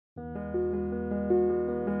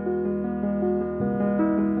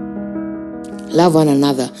Love one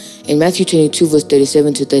another. In Matthew 22, verse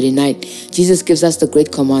 37 to 39, Jesus gives us the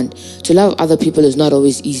great command. To love other people is not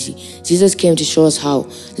always easy. Jesus came to show us how.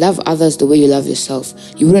 Love others the way you love yourself.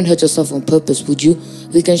 You wouldn't hurt yourself on purpose, would you?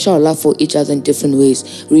 We can show our love for each other in different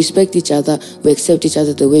ways. We respect each other. We accept each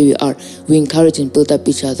other the way we are. We encourage and build up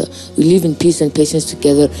each other. We live in peace and patience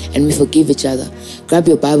together, and we forgive each other. Grab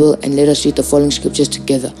your Bible and let us read the following scriptures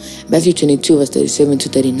together. Matthew 22, verse 37 to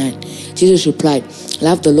 39. Jesus replied,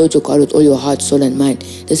 love the Lord your God with all your heart, soul, and mind.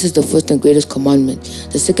 This is the first and greatest commandment.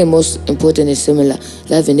 The second most important is similar.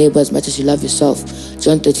 Love your neighbor as much as you love yourself.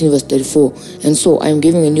 John 13, verse 34. And so I am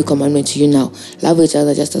giving a new commandment to you now. Love each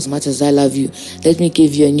other just as much as I love you. Let me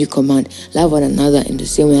give you a new command. Love one another in the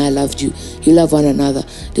same way I loved you. You love one another.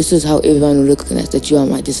 This is how everyone will recognize that you are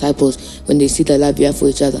my disciples, when they see the love you have for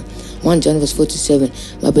each other. 1 John verse 47.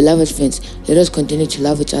 My beloved friends, let us continue to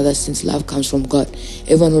love each other, since love comes from God.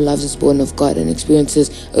 Everyone who loves is born of God and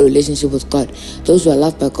experiences a relationship with God. Those who are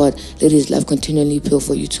loved by God, let his love continually appeal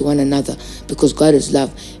for you to one another, because God is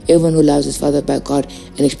love. Everyone who loves is fathered by God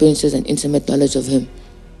and experiences an intimate knowledge of him.